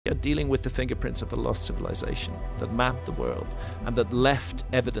dealing with the fingerprints of a lost civilization that mapped the world and that left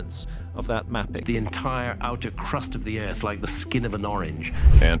evidence of that mapping. The entire outer crust of the Earth, like the skin of an orange.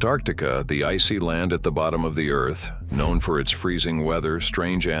 Antarctica, the icy land at the bottom of the Earth, known for its freezing weather,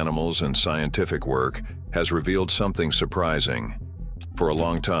 strange animals, and scientific work, has revealed something surprising. For a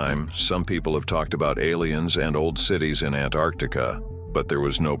long time, some people have talked about aliens and old cities in Antarctica, but there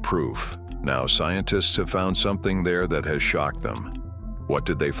was no proof. Now scientists have found something there that has shocked them. What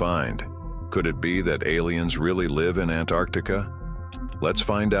did they find? Could it be that aliens really live in Antarctica? Let's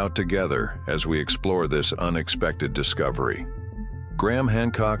find out together as we explore this unexpected discovery. Graham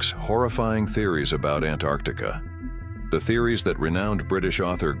Hancock's horrifying theories about Antarctica. The theories that renowned British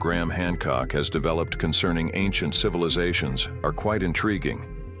author Graham Hancock has developed concerning ancient civilizations are quite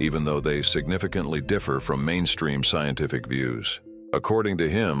intriguing, even though they significantly differ from mainstream scientific views. According to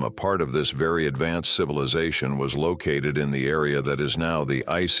him, a part of this very advanced civilization was located in the area that is now the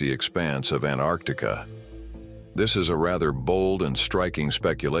icy expanse of Antarctica. This is a rather bold and striking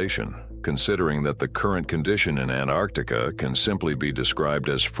speculation, considering that the current condition in Antarctica can simply be described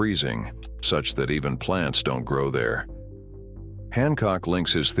as freezing, such that even plants don't grow there. Hancock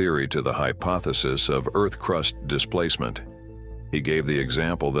links his theory to the hypothesis of Earth crust displacement. He gave the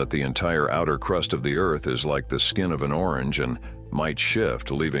example that the entire outer crust of the Earth is like the skin of an orange and might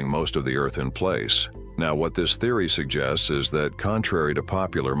shift, leaving most of the Earth in place. Now, what this theory suggests is that, contrary to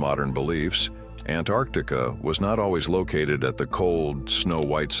popular modern beliefs, Antarctica was not always located at the cold,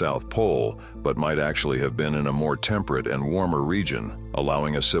 snow-white South Pole, but might actually have been in a more temperate and warmer region,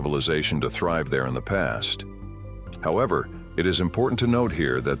 allowing a civilization to thrive there in the past. However, it is important to note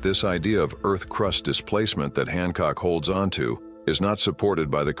here that this idea of Earth crust displacement that Hancock holds onto is not supported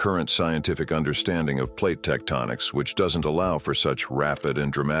by the current scientific understanding of plate tectonics, which doesn't allow for such rapid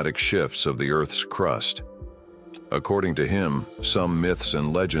and dramatic shifts of the Earth's crust. According to him, some myths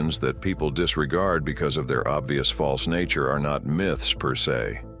and legends that people disregard because of their obvious false nature are not myths per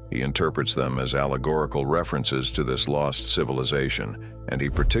se. He interprets them as allegorical references to this lost civilization, and he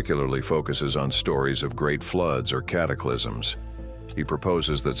particularly focuses on stories of great floods or cataclysms. He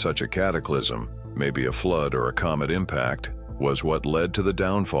proposes that such a cataclysm, maybe a flood or a comet impact, was what led to the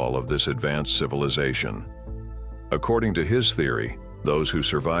downfall of this advanced civilization. According to his theory, those who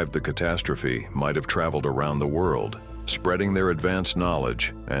survived the catastrophe might have traveled around the world, spreading their advanced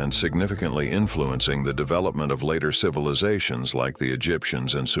knowledge and significantly influencing the development of later civilizations like the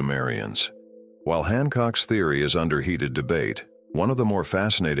Egyptians and Sumerians. While Hancock's theory is under heated debate, one of the more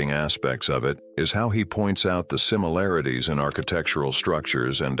fascinating aspects of it is how he points out the similarities in architectural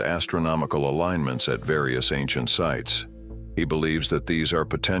structures and astronomical alignments at various ancient sites. He believes that these are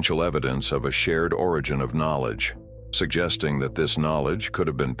potential evidence of a shared origin of knowledge, suggesting that this knowledge could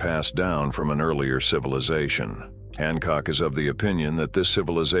have been passed down from an earlier civilization. Hancock is of the opinion that this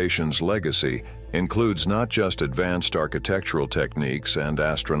civilization's legacy includes not just advanced architectural techniques and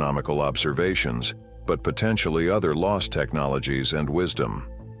astronomical observations, but potentially other lost technologies and wisdom.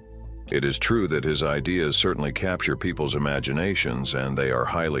 It is true that his ideas certainly capture people's imaginations, and they are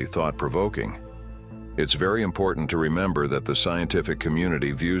highly thought-provoking. It's very important to remember that the scientific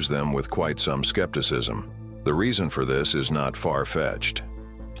community views them with quite some skepticism. The reason for this is not far-fetched.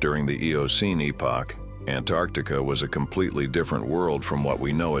 During the Eocene epoch, Antarctica was a completely different world from what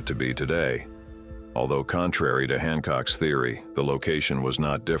we know it to be today. Although contrary to Hancock's theory, the location was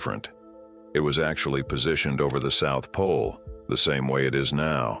not different. It was actually positioned over the South Pole, the same way it is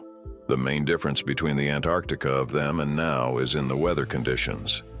now. The main difference between the Antarctica of then and now is in the weather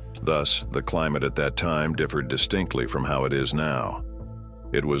conditions. Thus, the climate at that time differed distinctly from how it is now.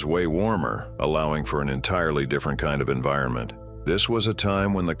 It was way warmer, allowing for an entirely different kind of environment. This was a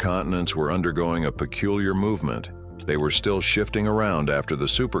time when the continents were undergoing a peculiar movement. They were still shifting around after the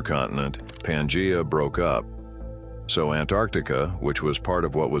supercontinent, Pangaea, broke up. So Antarctica, which was part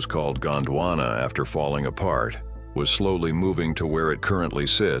of what was called Gondwana after falling apart, was slowly moving to where it currently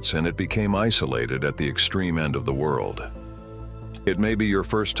sits, and it became isolated at the extreme end of the world. It may be your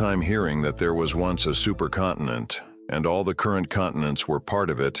first time hearing that there was once a supercontinent, and all the current continents were part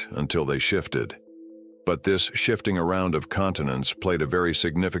of it until they shifted. But this shifting around of continents played a very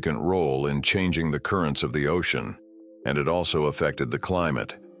significant role in changing the currents of the ocean, and it also affected the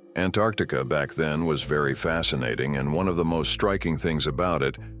climate. Antarctica back then was very fascinating, and one of the most striking things about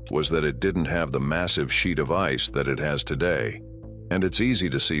it was that it didn't have the massive sheet of ice that it has today. And it's easy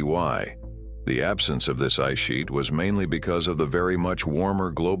to see why. The absence of this ice sheet was mainly because of the very much warmer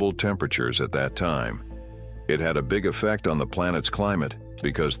global temperatures at that time. It had a big effect on the planet's climate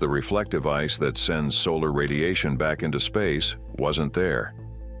because the reflective ice that sends solar radiation back into space wasn't there,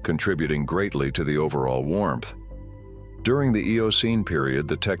 contributing greatly to the overall warmth. During the Eocene period,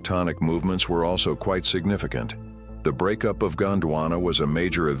 the tectonic movements were also quite significant. The breakup of Gondwana was a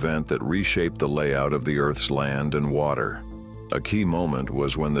major event that reshaped the layout of the Earth's land and water. A key moment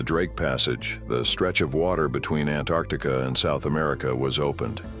was when the Drake Passage, the stretch of water between Antarctica and South America, was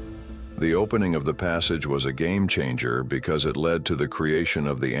opened. The opening of the passage was a game changer because it led to the creation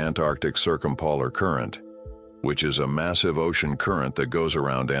of the Antarctic Circumpolar Current, which is a massive ocean current that goes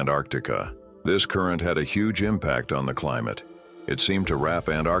around Antarctica. This current had a huge impact on the climate. It seemed to wrap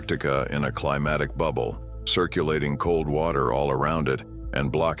Antarctica in a climatic bubble, circulating cold water all around it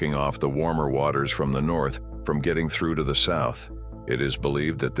and blocking off the warmer waters from the north from getting through to the south. It is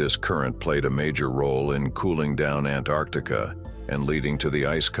believed that this current played a major role in cooling down Antarctica and leading to the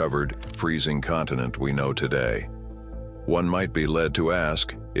ice-covered, freezing continent we know today. One might be led to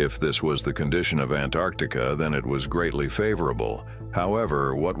ask, if this was the condition of Antarctica, then it was greatly favorable.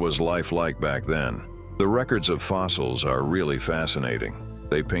 However, what was life like back then? The records of fossils are really fascinating.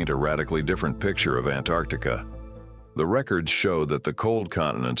 They paint a radically different picture of Antarctica. The records show that the cold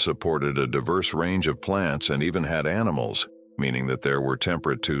continent supported a diverse range of plants and even had animals, meaning that there were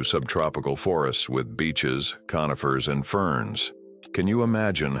temperate to subtropical forests with beeches, conifers, and ferns. Can you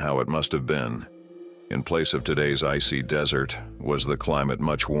imagine how it must have been? In place of today's icy desert, was the climate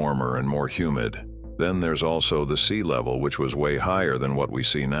much warmer and more humid. Then there's also the sea level, which was way higher than what we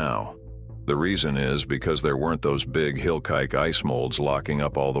see now. The reason is because there weren't those big hillkike ice molds locking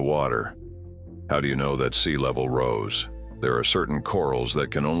up all the water. How do you know that sea level rose? There are certain corals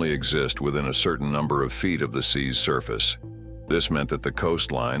that can only exist within a certain number of feet of the sea's surface. This meant that the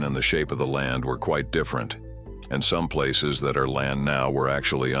coastline and the shape of the land were quite different, and some places that are land now were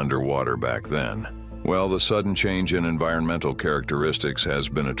actually underwater back then. Well, the sudden change in environmental characteristics has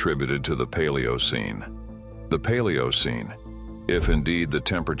been attributed to the Paleocene. The Paleocene. If indeed the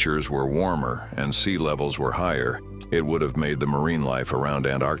temperatures were warmer and sea levels were higher, it would have made the marine life around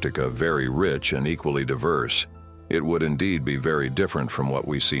Antarctica very rich and equally diverse. It would indeed be very different from what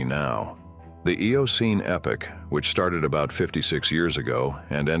we see now. The Eocene epoch, which started about 56 years ago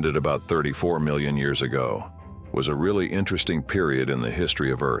and ended about 34 million years ago, was a really interesting period in the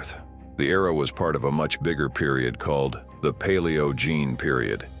history of Earth. The era was part of a much bigger period called the Paleogene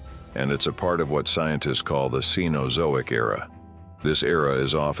period, and it's a part of what scientists call the Cenozoic era. This era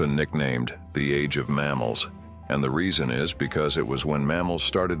is often nicknamed the Age of Mammals, and the reason is because it was when mammals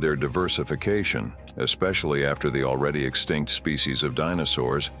started their diversification, especially after the already extinct species of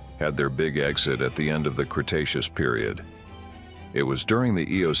dinosaurs had their big exit at the end of the Cretaceous period. It was during the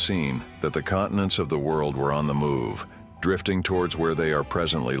Eocene that the continents of the world were on the move, drifting towards where they are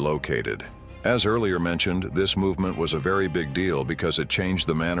presently located. As earlier mentioned, this movement was a very big deal because it changed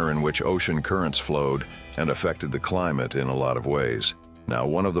the manner in which ocean currents flowed and affected the climate in a lot of ways. Now,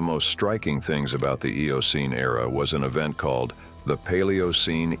 one of the most striking things about the Eocene era was an event called the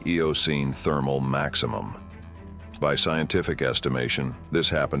Paleocene-Eocene thermal maximum. By scientific estimation, this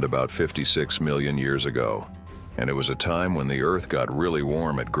happened about 56 million years ago, and it was a time when the Earth got really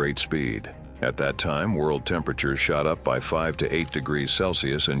warm at great speed. At that time, world temperatures shot up by 5 to 8 degrees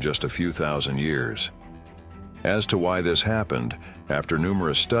Celsius in just a few thousand years. As to why this happened, after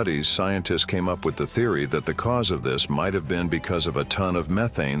numerous studies, scientists came up with the theory that the cause of this might have been because of a ton of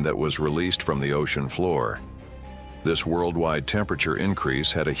methane that was released from the ocean floor. This worldwide temperature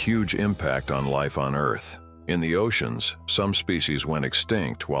increase had a huge impact on life on Earth. In the oceans, some species went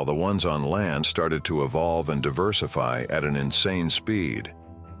extinct while the ones on land started to evolve and diversify at an insane speed.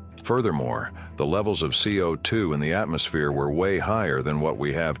 Furthermore, the levels of CO2 in the atmosphere were way higher than what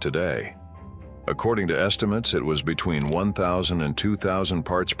we have today. According to estimates, it was between 1,000 and 2,000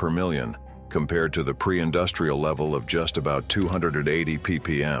 parts per million, compared to the pre-industrial level of just about 280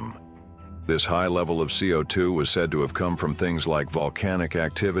 ppm. This high level of CO2 was said to have come from things like volcanic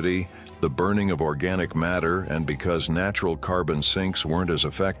activity, the burning of organic matter, and because natural carbon sinks weren't as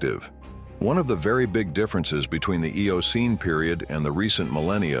effective. One of the very big differences between the Eocene period and the recent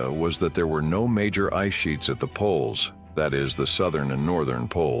millennia was that there were no major ice sheets at the poles, that is, the southern and northern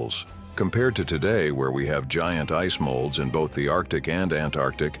poles. Compared to today, where we have giant ice molds in both the Arctic and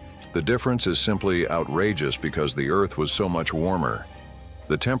Antarctic, the difference is simply outrageous because the Earth was so much warmer.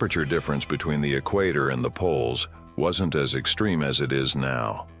 The temperature difference between the equator and the poles wasn't as extreme as it is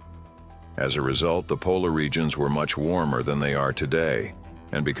now. As a result, the polar regions were much warmer than they are today,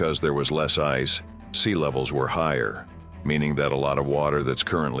 and because there was less ice, sea levels were higher, meaning that a lot of water that's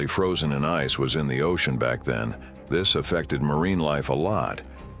currently frozen in ice was in the ocean back then. This affected marine life a lot,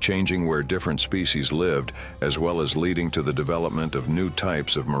 changing where different species lived, as well as leading to the development of new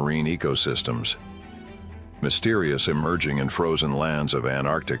types of marine ecosystems. Mysterious emerging and frozen lands of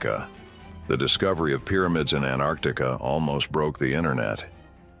Antarctica. The discovery of pyramids in Antarctica almost broke the internet.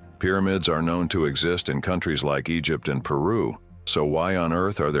 Pyramids are known to exist in countries like Egypt and Peru, so why on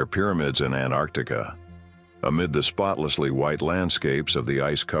earth are there pyramids in Antarctica? Amid the spotlessly white landscapes of the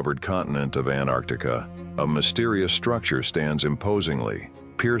ice-covered continent of Antarctica, a mysterious structure stands imposingly,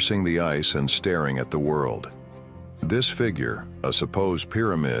 piercing the ice and staring at the world. This figure, a supposed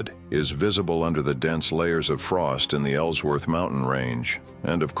pyramid, is visible under the dense layers of frost in the Ellsworth mountain range,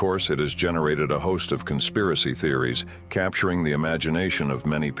 and of course it has generated a host of conspiracy theories, capturing the imagination of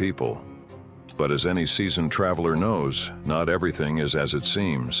many people. But as any seasoned traveler knows, not everything is as it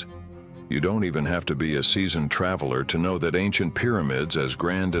seems. You don't even have to be a seasoned traveler to know that ancient pyramids, as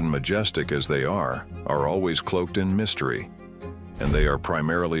grand and majestic as they are always cloaked in mystery. And they are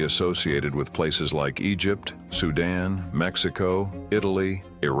primarily associated with places like Egypt, Sudan, Mexico, Italy,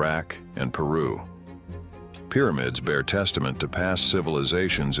 Iraq, and Peru. Pyramids bear testament to past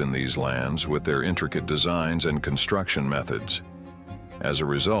civilizations in these lands with their intricate designs and construction methods. As a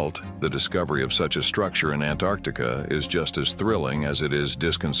result, the discovery of such a structure in Antarctica is just as thrilling as it is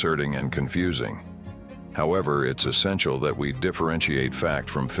disconcerting and confusing. However, it's essential that we differentiate fact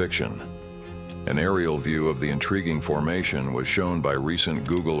from fiction. An aerial view of the intriguing formation was shown by recent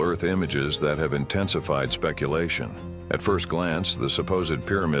Google Earth images that have intensified speculation. At first glance, the supposed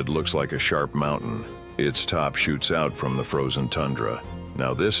pyramid looks like a sharp mountain. Its top shoots out from the frozen tundra.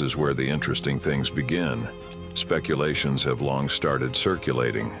 Now this is where the interesting things begin. Speculations have long started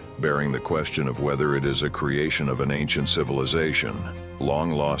circulating, bearing the question of whether it is a creation of an ancient civilization,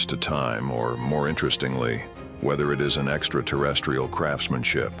 long lost to time, or more interestingly, whether it is an extraterrestrial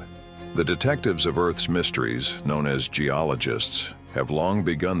craftsmanship. The detectives of Earth's mysteries, known as geologists, have long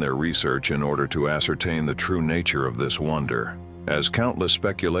begun their research in order to ascertain the true nature of this wonder. As countless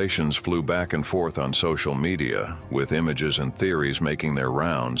speculations flew back and forth on social media, with images and theories making their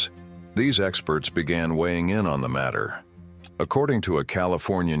rounds, these experts began weighing in on the matter. According to a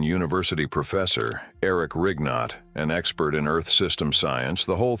Californian University professor, Eric Rignot, an expert in Earth system science,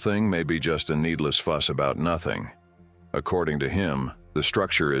 the whole thing may be just a needless fuss about nothing. According to him, the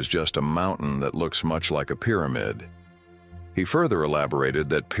structure is just a mountain that looks much like a pyramid. He further elaborated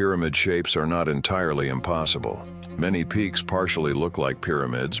that pyramid shapes are not entirely impossible. Many peaks partially look like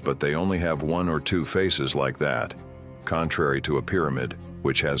pyramids, but they only have one or two faces like that, contrary to a pyramid,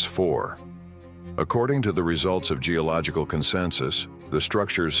 which has four. According to the results of geological consensus, the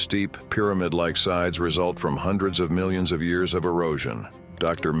structure's steep, pyramid-like sides result from hundreds of millions of years of erosion.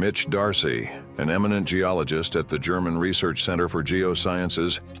 Dr. Mitch Darcy, an eminent geologist at the German Research Center for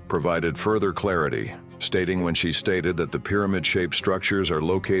Geosciences, provided further clarity, stating when she stated that the pyramid-shaped structures are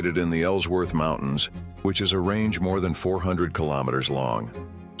located in the Ellsworth Mountains, which is a range more than 400 kilometers long.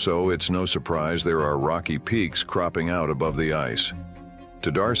 So it's no surprise there are rocky peaks cropping out above the ice. To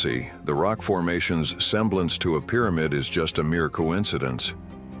Darcy, the rock formation's semblance to a pyramid is just a mere coincidence.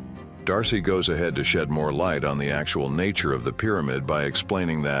 Darcy goes ahead to shed more light on the actual nature of the pyramid by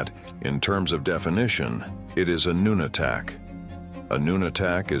explaining that, in terms of definition, it is a nunatak. A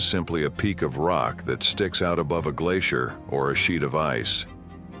nunatak is simply a peak of rock that sticks out above a glacier or a sheet of ice.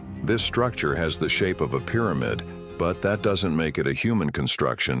 This structure has the shape of a pyramid, but that doesn't make it a human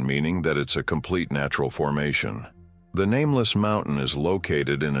construction, meaning that it's a complete natural formation. The nameless mountain is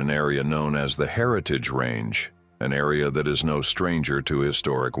located in an area known as the Heritage Range, an area that is no stranger to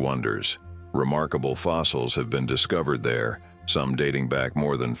historic wonders. Remarkable fossils have been discovered there, some dating back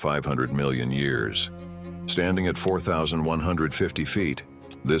more than 500 million years. Standing at 4,150 feet,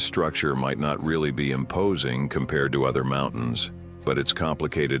 this structure might not really be imposing compared to other mountains, but its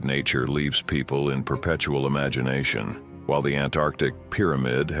complicated nature leaves people in perpetual imagination. While the Antarctic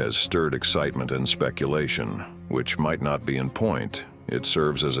pyramid has stirred excitement and speculation, which might not be in point, it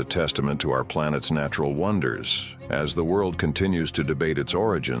serves as a testament to our planet's natural wonders. As the world continues to debate its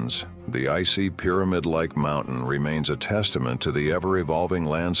origins, the icy pyramid-like mountain remains a testament to the ever-evolving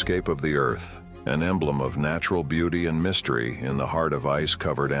landscape of the Earth, an emblem of natural beauty and mystery in the heart of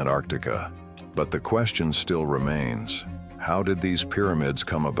ice-covered Antarctica. But the question still remains: how did these pyramids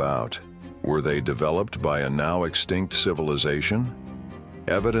come about? Were they developed by a now extinct civilization?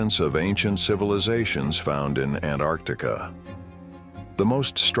 Evidence of ancient civilizations found in Antarctica. The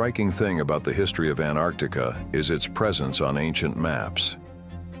most striking thing about the history of Antarctica is its presence on ancient maps.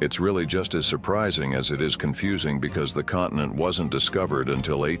 It's really just as surprising as it is confusing because the continent wasn't discovered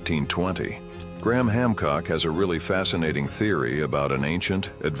until 1820. Graham Hancock has a really fascinating theory about an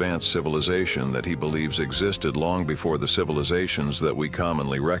ancient, advanced civilization that he believes existed long before the civilizations that we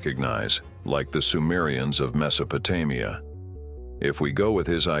commonly recognize, like the Sumerians of Mesopotamia. If we go with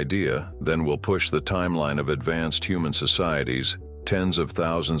his idea, then we'll push the timeline of advanced human societies tens of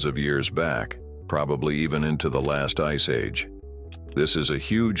thousands of years back, probably even into the last ice age. This is a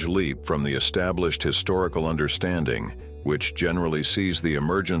huge leap from the established historical understanding, which generally sees the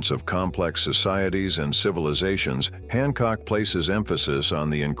emergence of complex societies and civilizations. Hancock places emphasis on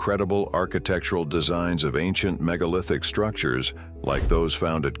the incredible architectural designs of ancient megalithic structures like those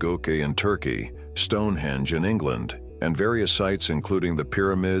found at Göke in Turkey, Stonehenge in England, and various sites including the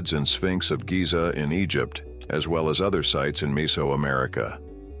pyramids and Sphinx of Giza in Egypt, as well as other sites in Mesoamerica.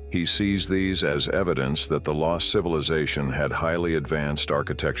 He sees these as evidence that the lost civilization had highly advanced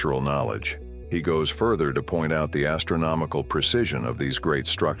architectural knowledge. He goes further to point out the astronomical precision of these great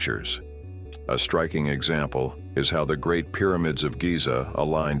structures. A striking example is how the Great Pyramids of Giza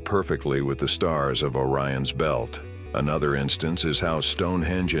align perfectly with the stars of Orion's belt. Another instance is how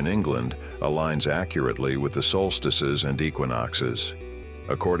Stonehenge in England aligns accurately with the solstices and equinoxes.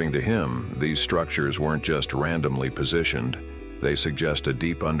 According to him, these structures weren't just randomly positioned, they suggest a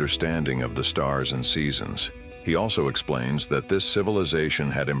deep understanding of the stars and seasons. He also explains that this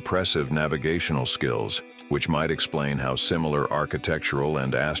civilization had impressive navigational skills, which might explain how similar architectural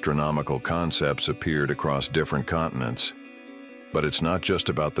and astronomical concepts appeared across different continents. But it's not just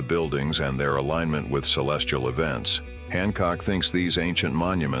about the buildings and their alignment with celestial events. Hancock thinks these ancient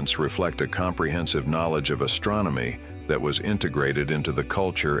monuments reflect a comprehensive knowledge of astronomy that was integrated into the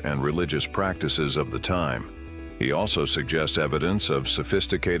culture and religious practices of the time. He also suggests evidence of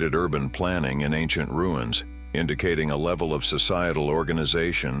sophisticated urban planning in ancient ruins, indicating a level of societal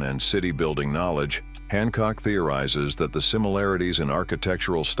organization and city-building knowledge. Hancock theorizes that the similarities in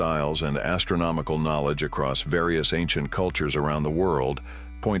architectural styles and astronomical knowledge across various ancient cultures around the world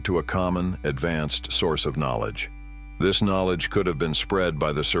point to a common, advanced source of knowledge. This knowledge could have been spread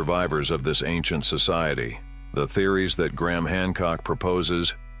by the survivors of this ancient society. The theories that Graham Hancock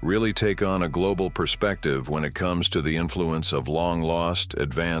proposes really take on a global perspective when it comes to the influence of long-lost,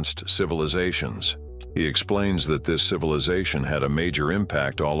 advanced civilizations. He explains that this civilization had a major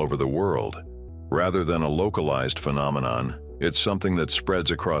impact all over the world. Rather than a localized phenomenon, it's something that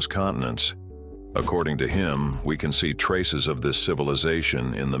spreads across continents. According to him, we can see traces of this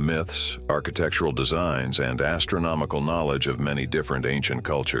civilization in the myths, architectural designs, and astronomical knowledge of many different ancient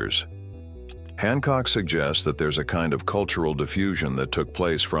cultures. Hancock suggests that there's a kind of cultural diffusion that took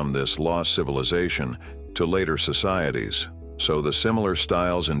place from this lost civilization to later societies. So the similar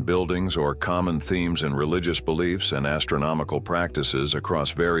styles in buildings or common themes in religious beliefs and astronomical practices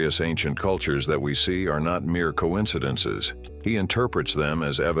across various ancient cultures that we see are not mere coincidences. He interprets them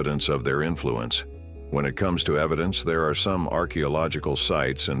as evidence of their influence. When it comes to evidence, there are some archaeological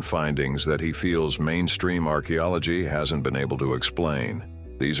sites and findings that he feels mainstream archaeology hasn't been able to explain.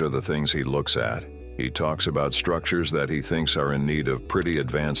 These are the things he looks at. He talks about structures that he thinks are in need of pretty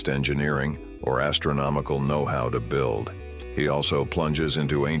advanced engineering or astronomical know-how to build. He also plunges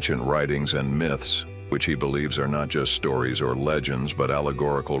into ancient writings and myths, which he believes are not just stories or legends but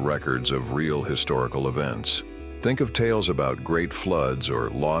allegorical records of real historical events. Think of tales about great floods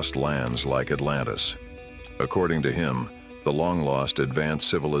or lost lands like Atlantis. According to him, the long-lost advanced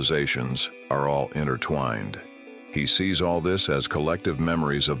civilizations are all intertwined. He sees all this as collective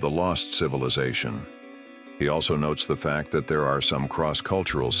memories of the lost civilization. He also notes the fact that there are some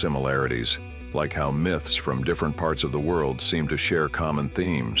cross-cultural similarities, like how myths from different parts of the world seem to share common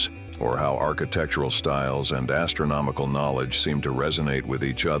themes, or how architectural styles and astronomical knowledge seem to resonate with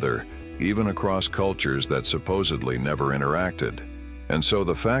each other, even across cultures that supposedly never interacted. And so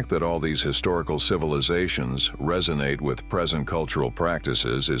the fact that all these historical civilizations resonate with present cultural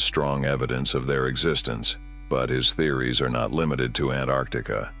practices is strong evidence of their existence. But his theories are not limited to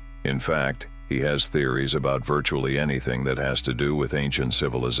Antarctica. In fact, he has theories about virtually anything that has to do with ancient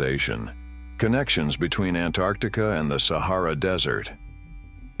civilization. Connections between Antarctica and the Sahara Desert.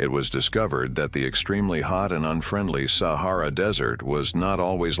 It was discovered that the extremely hot and unfriendly Sahara Desert was not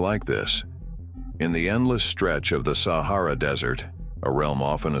always like this. In the endless stretch of the Sahara Desert, a realm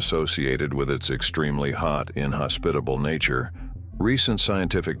often associated with its extremely hot, inhospitable nature, recent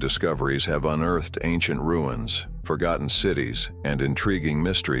scientific discoveries have unearthed ancient ruins, forgotten cities, and intriguing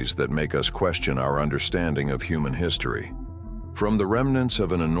mysteries that make us question our understanding of human history. From the remnants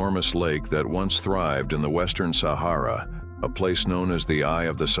of an enormous lake that once thrived in the Western Sahara, a place known as the Eye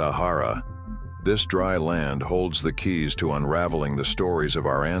of the Sahara, this dry land holds the keys to unraveling the stories of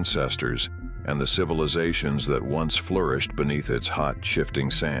our ancestors and the civilizations that once flourished beneath its hot, shifting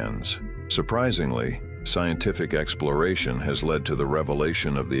sands. Surprisingly, scientific exploration has led to the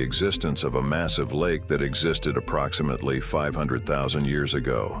revelation of the existence of a massive lake that existed approximately 500,000 years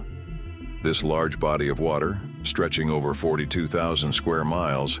ago. This large body of water, stretching over 42,000 square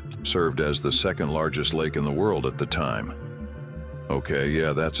miles, served as the second largest lake in the world at the time. Okay,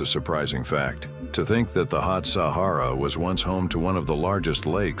 yeah, that's a surprising fact. To think that the hot Sahara was once home to one of the largest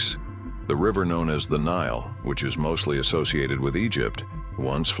lakes. The river known as the Nile, which is mostly associated with Egypt,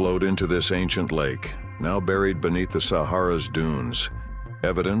 once flowed into this ancient lake, now buried beneath the Sahara's dunes.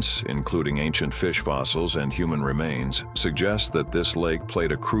 Evidence, including ancient fish fossils and human remains, suggests that this lake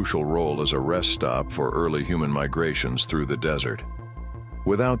played a crucial role as a rest stop for early human migrations through the desert.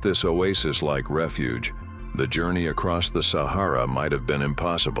 Without this oasis-like refuge, the journey across the Sahara might have been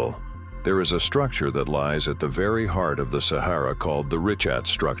impossible. There is a structure that lies at the very heart of the Sahara called the Richat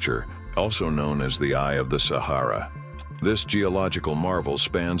structure, also known as the Eye of the Sahara. This geological marvel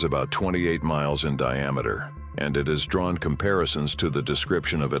spans about 28 miles in diameter, and it has drawn comparisons to the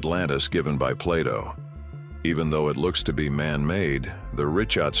description of Atlantis given by Plato. Even though it looks to be man-made, the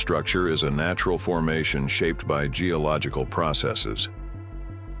Richat structure is a natural formation shaped by geological processes.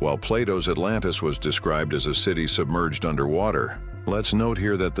 While Plato's Atlantis was described as a city submerged underwater, let's note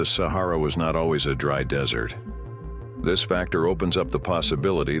here that the Sahara was not always a dry desert. This factor opens up the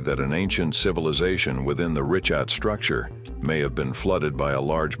possibility that an ancient civilization within the Richat structure may have been flooded by a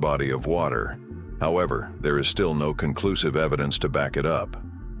large body of water. However, there is still no conclusive evidence to back it up.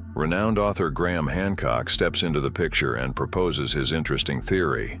 Renowned author Graham Hancock steps into the picture and proposes his interesting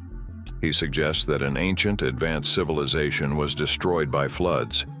theory. He suggests that an ancient, advanced civilization was destroyed by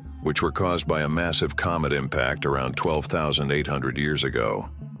floods, which were caused by a massive comet impact around 12,800 years ago.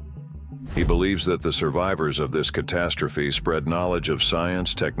 He believes that the survivors of this catastrophe spread knowledge of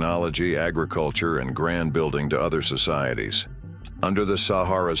science, technology, agriculture, and grand building to other societies. Under the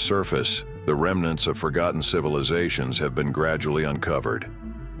Sahara's surface, the remnants of forgotten civilizations have been gradually uncovered.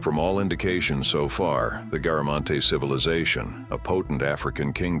 From all indications so far, the Garamonte civilization, a potent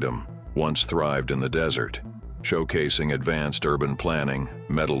African kingdom, once thrived in the desert, showcasing advanced urban planning,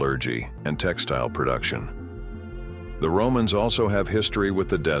 metallurgy, and textile production. The Romans also have history with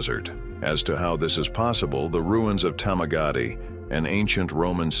the desert. As to how this is possible, the ruins of Tamagadi, an ancient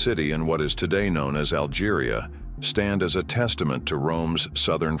Roman city in what is today known as Algeria, stand as a testament to Rome's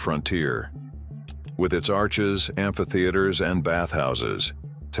southern frontier. With its arches, amphitheaters, and bathhouses,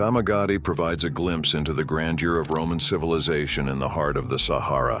 Tamagadi provides a glimpse into the grandeur of Roman civilization in the heart of the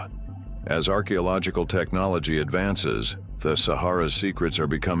Sahara. As archaeological technology advances, the Sahara's secrets are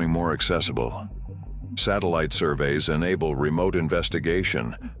becoming more accessible. Satellite surveys enable remote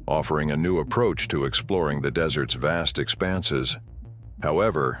investigation, offering a new approach to exploring the desert's vast expanses.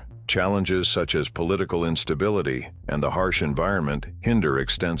 However, challenges such as political instability and the harsh environment hinder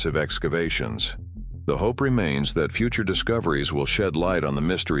extensive excavations. The hope remains that future discoveries will shed light on the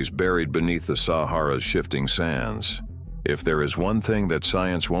mysteries buried beneath the Sahara's shifting sands. If there is one thing that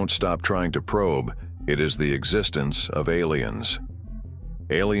science won't stop trying to probe, it is the existence of aliens.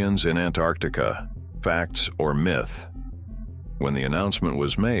 Aliens in Antarctica, facts or myth? When the announcement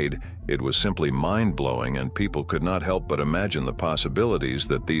was made, it was simply mind-blowing, and people could not help but imagine the possibilities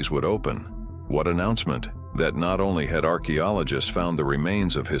that these would open. What announcement? That not only had archaeologists found the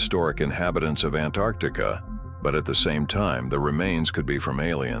remains of historic inhabitants of Antarctica, but at the same time the remains could be from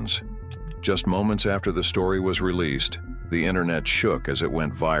aliens. Just moments after the story was released, the internet shook as it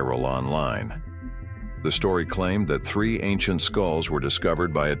went viral online. The story claimed that 3 ancient skulls were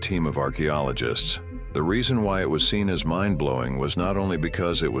discovered by a team of archaeologists. The reason why it was seen as mind-blowing was not only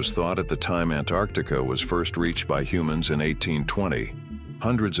because it was thought at the time Antarctica was first reached by humans in 1820,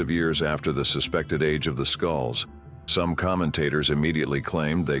 hundreds of years after the suspected age of the skulls. Some commentators immediately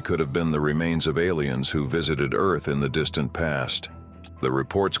claimed they could have been the remains of aliens who visited Earth in the distant past. The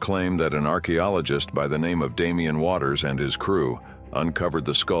reports claim that an archaeologist by the name of Damian Waters and his crew uncovered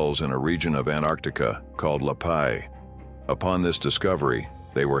the skulls in a region of Antarctica called Lapai. Upon this discovery,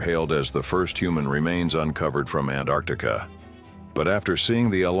 they were hailed as the first human remains uncovered from Antarctica. But after seeing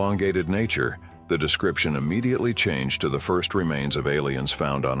the elongated nature, the description immediately changed to the first remains of aliens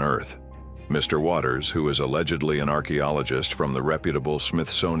found on Earth. Mr. Waters, who is allegedly an archaeologist from the reputable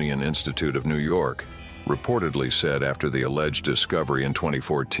Smithsonian Institute of New York, reportedly said after the alleged discovery in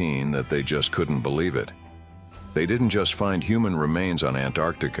 2014 that they just couldn't believe it. They didn't just find human remains on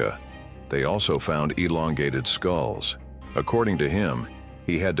Antarctica, they also found elongated skulls. According to him,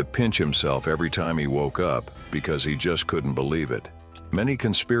 he had to pinch himself every time he woke up because he just couldn't believe it. Many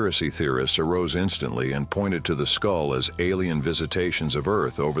conspiracy theorists arose instantly and pointed to the skull as alien visitations of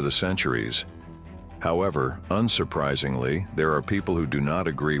Earth over the centuries. However, unsurprisingly, there are people who do not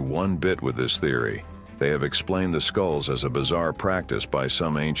agree one bit with this theory. They have explained the skulls as a bizarre practice by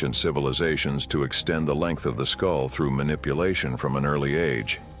some ancient civilizations to extend the length of the skull through manipulation from an early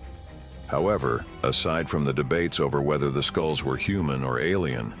age. However, aside from the debates over whether the skulls were human or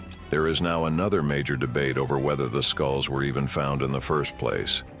alien, there is now another major debate over whether the skulls were even found in the first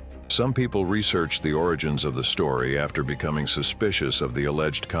place. Some people researched the origins of the story after becoming suspicious of the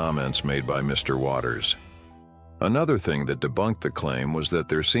alleged comments made by Mr. Waters. Another thing that debunked the claim was that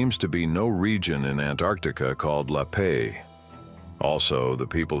there seems to be no region in Antarctica called La Paix. Also, the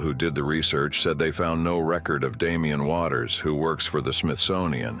people who did the research said they found no record of Damian Waters, who works for the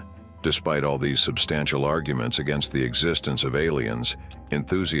Smithsonian. Despite all these substantial arguments against the existence of aliens,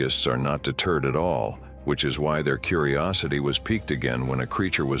 enthusiasts are not deterred at all, which is why their curiosity was piqued again when a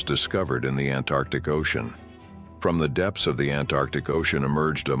creature was discovered in the Antarctic Ocean. From the depths of the Antarctic Ocean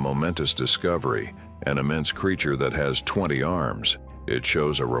emerged a momentous discovery, an immense creature that has 20 arms. It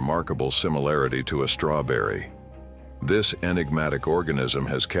shows a remarkable similarity to a strawberry. This enigmatic organism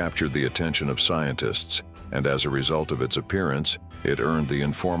has captured the attention of scientists, and as a result of its appearance, it earned the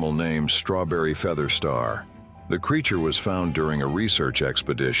informal name Strawberry Feather Star. The creature was found during a research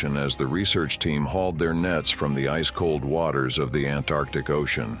expedition as the research team hauled their nets from the ice-cold waters of the Antarctic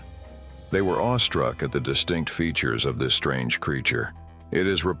Ocean. They were awestruck at the distinct features of this strange creature. It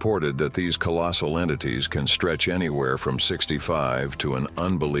is reported that these colossal entities can stretch anywhere from 65 to an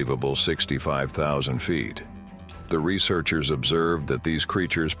unbelievable 65,000 feet. The researchers observed that these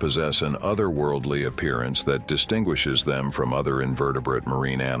creatures possess an otherworldly appearance that distinguishes them from other invertebrate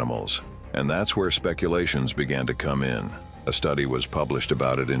marine animals. And that's where speculations began to come in. A study was published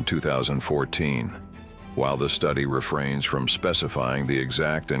about it in 2014. While the study refrains from specifying the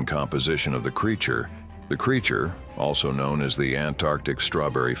exact and composition of the creature, also known as the Antarctic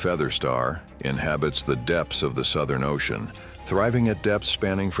Strawberry Feather Star, inhabits the depths of the Southern Ocean, thriving at depths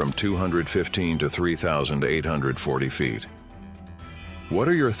spanning from 215 to 3,840 feet. What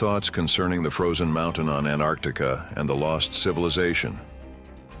are your thoughts concerning the frozen mountain on Antarctica and the lost civilization?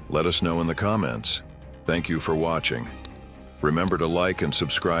 Let us know in the comments. Thank you for watching. Remember to like and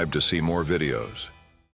subscribe to see more videos.